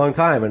a very long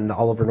time, and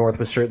Oliver North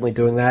was certainly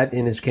doing that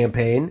in his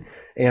campaign.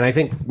 And I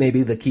think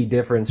maybe the key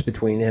difference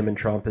between him and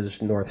Trump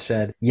is North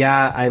said,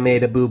 yeah, I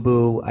made a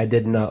boo-boo, I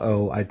didn't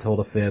know, I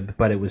told a fib,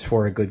 but it was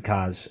for a good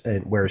cause.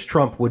 And whereas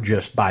Trump would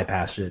just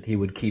bypass it. He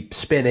would keep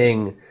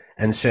spinning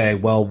and say,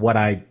 well, what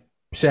I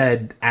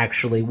said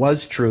actually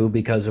was true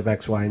because of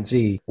X, Y, and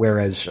Z,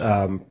 whereas,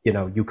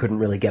 you couldn't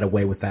really get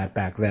away with that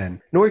back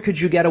then. Nor could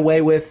you get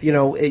away with,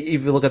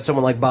 if you look at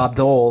someone like Bob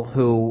Dole,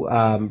 who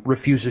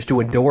refuses to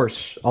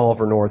endorse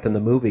Oliver North in the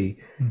movie.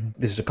 Mm-hmm.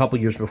 This is a couple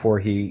years before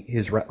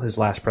his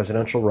last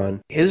presidential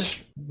run.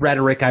 His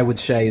rhetoric, I would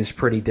say, is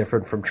pretty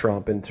different from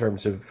Trump in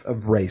terms of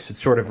race.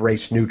 It's sort of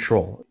race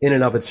neutral in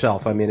and of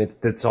itself. I mean,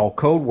 it's all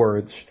code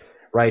words,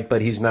 right?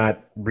 But he's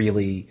not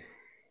really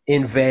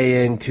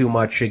inveighing too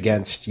much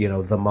against,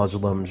 the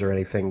Muslims or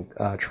anything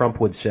Trump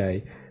would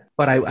say.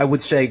 But I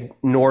would say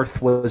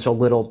North was a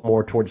little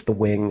more towards the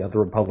wing of the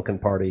Republican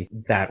Party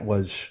that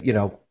was,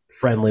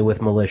 friendly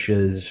with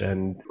militias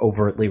and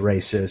overtly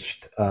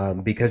racist,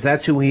 because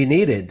that's who he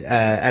needed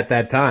at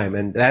that time.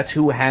 And that's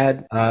who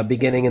had,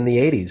 beginning in the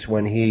 80s,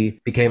 when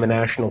he became a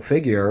national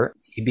figure,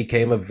 he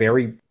became a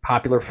very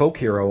popular folk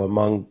hero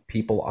among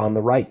people on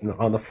the right and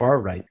on the far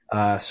right.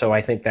 So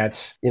I think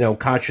that's,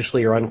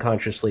 consciously or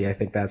unconsciously, I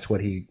think that's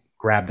what he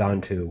grabbed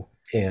onto.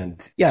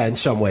 And yeah, in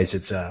some ways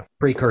it's a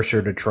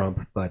precursor to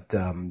Trump, but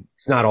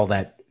it's not all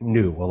that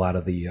new, a lot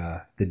of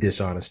the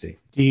dishonesty.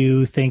 Do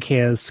you think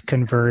his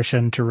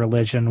conversion to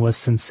religion was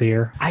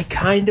sincere? I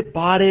kind of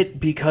bought it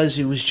because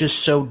it was just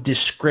so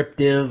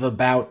descriptive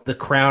about the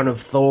crown of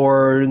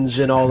thorns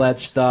and all that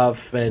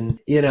stuff. And,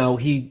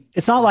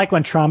 It's not like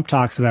when Trump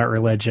talks about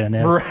religion.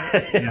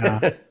 Right.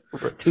 Yeah.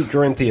 2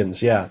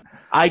 Corinthians, yeah.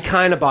 I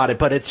kind of bought it,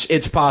 but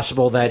it's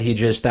possible that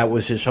that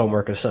was his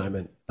homework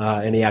assignment,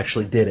 and he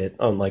actually did it,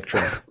 unlike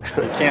Trump.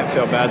 You can't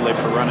feel badly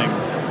for running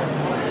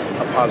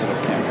a positive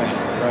campaign,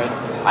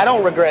 right? I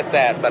don't regret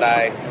that, but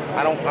I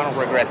don't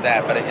regret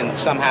that. But and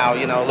somehow,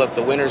 look,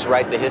 the winners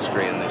write the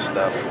history in this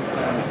stuff,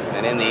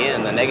 and in the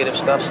end, the negative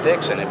stuff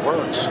sticks and it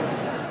works.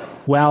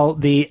 Well,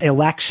 the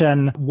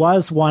election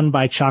was won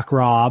by Chuck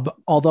Robb,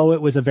 although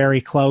it was a very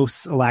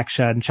close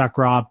election. Chuck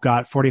Robb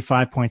got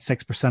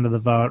 45.6% of the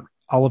vote.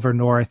 Oliver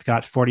North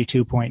got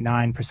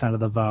 42.9% of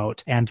the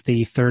vote, and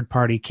the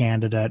third-party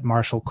candidate,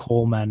 Marshall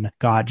Coleman,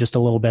 got just a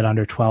little bit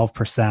under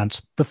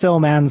 12%. The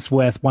film ends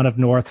with one of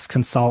North's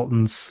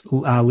consultants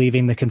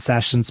leaving the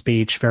concession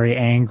speech very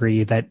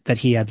angry that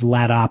he had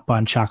let up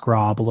on Chuck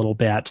Robb a little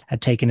bit,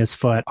 had taken his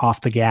foot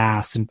off the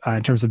gas in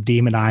terms of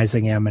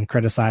demonizing him and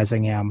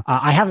criticizing him.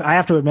 I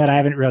have to admit, I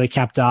haven't really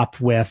kept up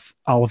with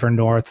Oliver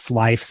North's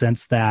life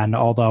since then,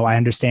 although I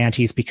understand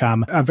he's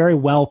become a very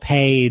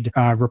well-paid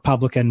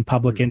Republican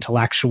public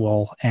intellectual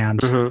and,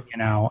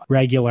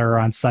 regular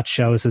on such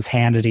shows as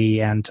Hannity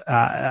and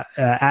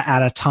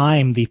at a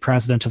time the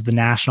president of the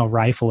National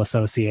Rifle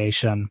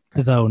Association,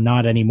 though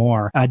not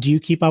anymore. Do you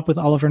keep up with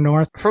Oliver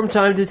North? From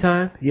time to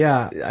time,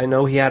 yeah. I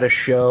know he had a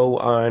show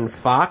on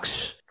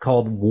Fox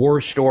called War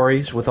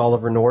Stories with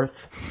Oliver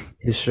North.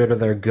 He's sort of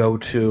their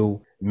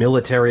go-to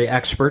military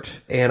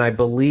expert, and I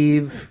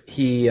believe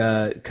he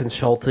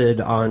consulted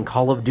on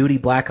Call of Duty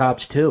Black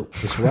Ops 2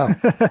 as well.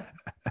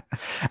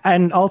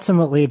 And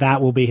ultimately, that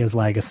will be his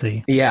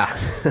legacy. Yeah.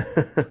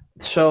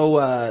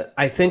 So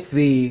I think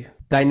the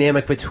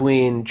dynamic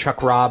between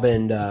Chuck Robb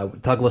and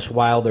Douglas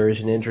Wilder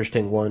is an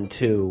interesting one,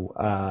 too.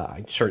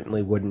 I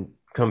certainly wouldn't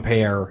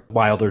compare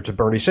Wilder to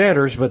Bernie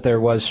Sanders, but there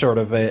was sort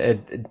of a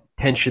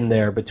tension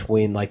there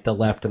between like the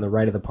left and the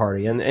right of the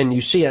party. And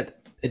you see it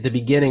at the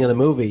beginning of the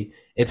movie.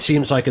 It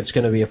seems like it's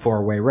going to be a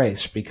 4-way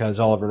race because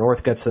Oliver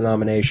North gets the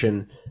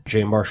nomination.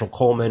 J. Marshall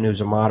Coleman,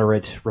 who's a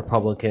moderate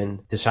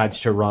Republican,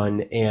 decides to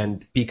run.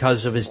 And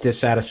because of his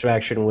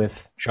dissatisfaction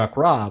with Chuck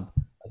Robb,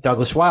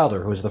 Douglas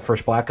Wilder, who was the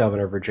first black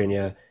governor of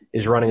Virginia,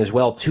 is running as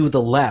well to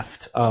the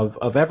left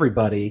of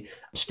everybody.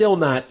 Still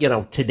not,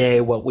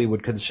 today what we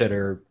would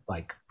consider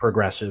like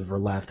progressive or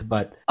left,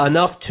 but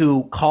enough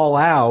to call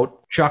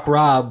out Chuck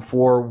Robb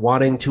for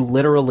wanting to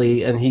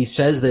literally, and he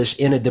says this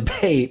in a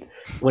debate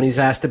when he's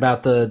asked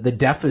about the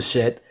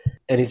deficit,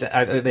 and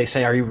they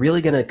say, are you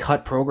really going to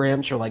cut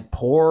programs for like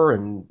poor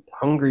and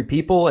hungry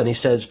people? And he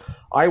says,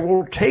 I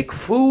will take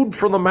food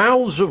from the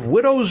mouths of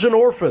widows and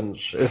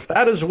orphans if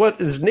that is what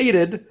is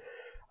needed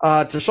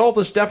to solve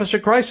this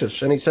deficit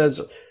crisis. And he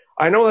says,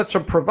 I know that's a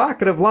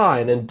provocative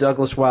line. And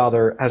Douglas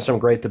Wilder has some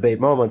great debate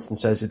moments and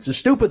says, it's a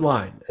stupid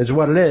line is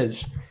what it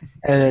is,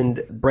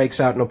 and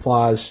breaks out in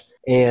applause.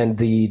 And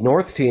the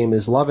North team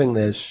is loving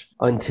this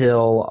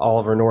until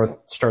Oliver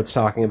North starts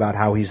talking about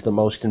how he's the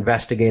most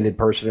investigated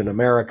person in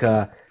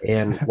America.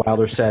 And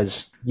Wilder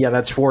says, yeah,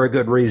 that's for a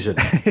good reason.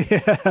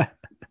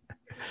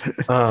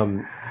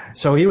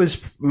 So he was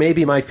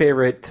maybe my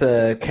favorite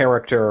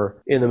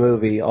character in the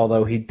movie,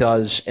 although he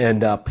does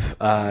end up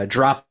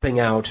dropping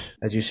out,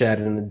 as you said,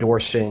 and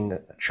endorsing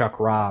Chuck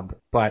Robb.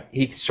 But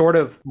he sort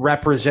of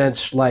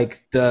represents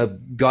like the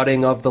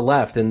gutting of the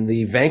left and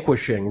the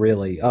vanquishing,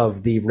 really,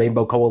 of the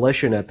Rainbow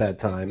Coalition at that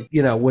time,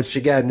 which,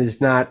 again, is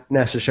not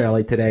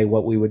necessarily today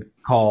what we would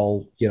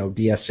call,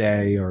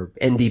 DSA or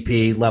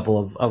NDP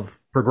level of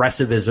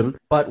progressivism,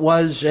 but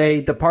was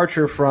a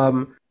departure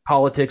from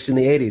politics in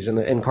the 80s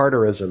and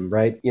Carterism,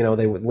 right? You know,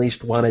 they at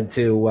least wanted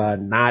to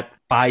not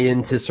buy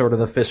into sort of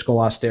the fiscal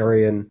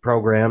austerian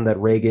program that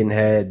Reagan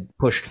had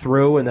pushed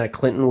through and that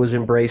Clinton was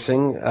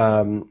embracing.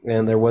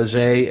 And there was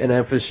an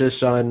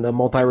emphasis on a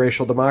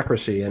multiracial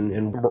democracy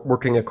and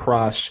working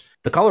across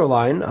the color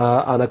line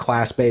on a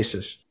class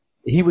basis.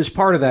 He was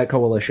part of that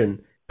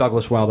coalition.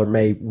 Douglas Wilder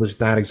was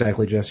not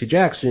exactly Jesse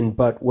Jackson,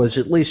 but was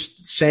at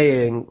least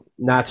saying,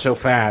 not so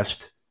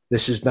fast.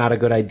 This is not a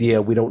good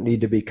idea. We don't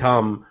need to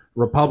become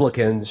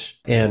Republicans.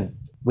 And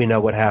we know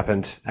what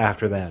happened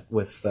after that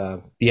with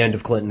the end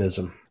of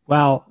Clintonism.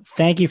 Well,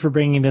 thank you for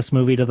bringing this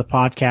movie to the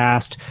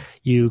podcast.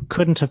 You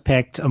couldn't have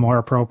picked a more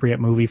appropriate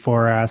movie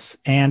for us.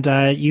 And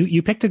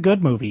you picked a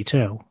good movie,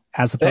 too,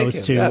 as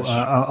opposed to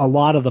a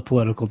lot of the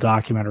political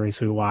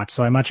documentaries we watch.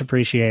 So I much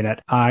appreciate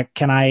it.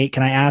 Can I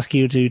ask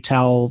you to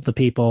tell the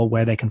people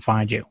where they can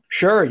find you?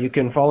 Sure. You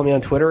can follow me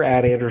on Twitter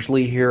at Anders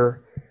Lee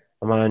here.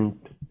 I'm on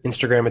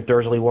Instagram at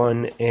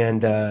Dursley1,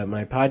 and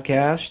my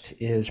podcast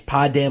is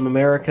Pod Damn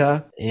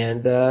America,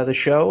 and the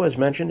show, as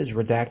mentioned, is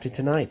Redacted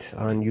Tonight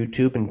on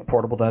YouTube and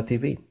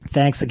portable.tv.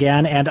 Thanks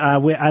again, and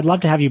I'd love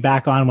to have you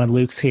back on when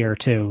Luke's here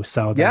too.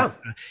 So that,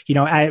 you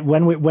know,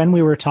 when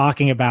we were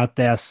talking about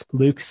this,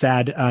 Luke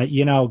said,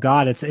 you know,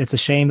 God, it's a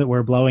shame that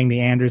we're blowing the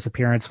Anders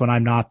appearance when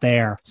I'm not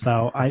there.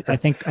 So I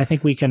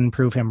think we can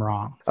prove him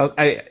wrong. So.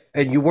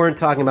 And you weren't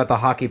talking about the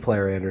hockey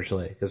player Anders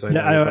Lee, because I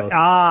know you're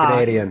both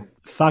Canadian.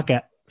 Fuck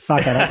it.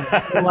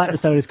 The whole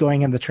episode is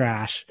going in the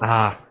trash.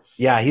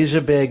 Yeah, he's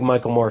a big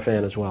Michael Moore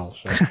fan as well.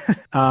 So.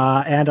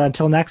 And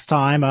until next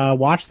time,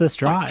 watch this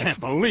drive. I can't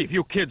believe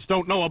you kids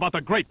don't know about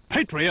the great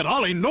patriot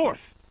Ollie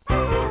North.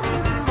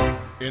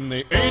 In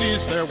the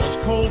 80s, there was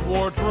Cold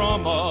War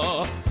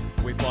drama.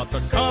 We fought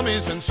the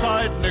commies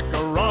inside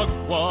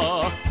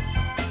Nicaragua.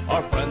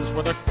 Our friends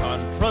were the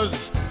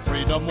Contras.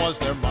 Freedom was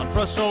their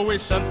mantra, so we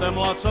sent them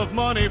lots of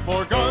money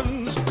for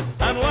guns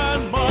and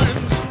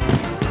landmines.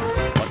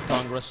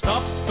 Congress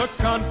stopped the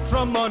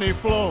Contra money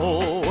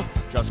flow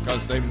just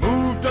 'cause they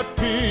moved a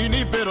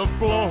teeny bit of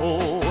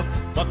blow.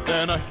 But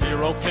then a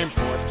hero came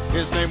forth,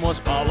 his name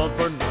was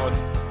Oliver North.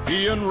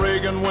 He and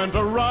Reagan went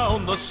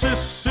around the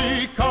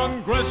sissy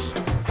Congress.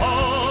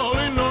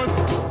 Ollie North,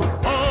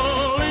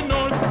 Ollie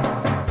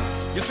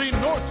North. You see,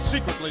 North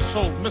secretly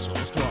sold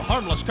missiles to a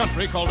harmless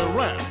country called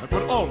Iran that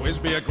would always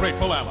be a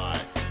grateful ally.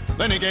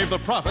 Then he gave the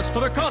profits to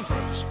the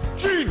Contras.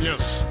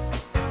 Genius!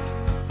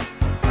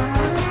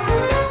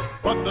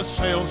 But the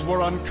sales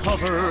were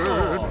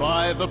uncovered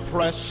by the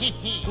press.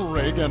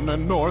 Reagan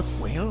and North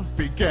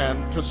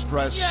began to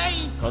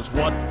stress. 'Cause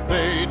what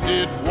they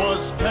did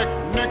was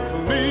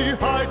technically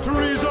high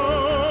treason.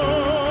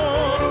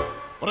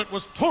 But it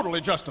was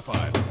totally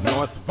justified.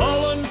 North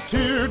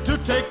volunteered to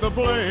take the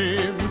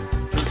blame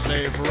to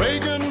save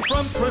Reagan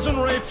from prison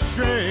rape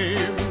shame.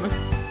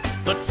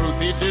 The truth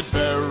he did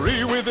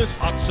bury with his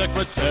hot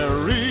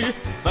secretary,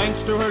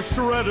 thanks to her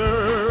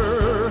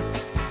shredder.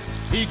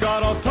 He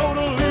got off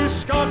totally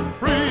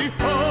scot-free.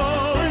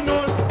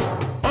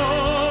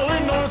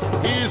 Ollie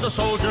North, he's a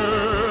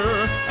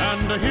soldier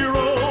and a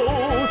hero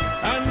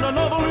and a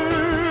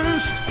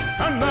novelist,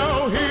 and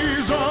now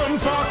he's on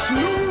Fox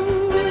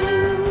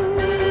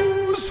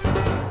News.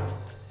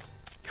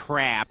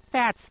 Crap,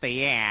 that's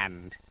the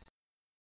end.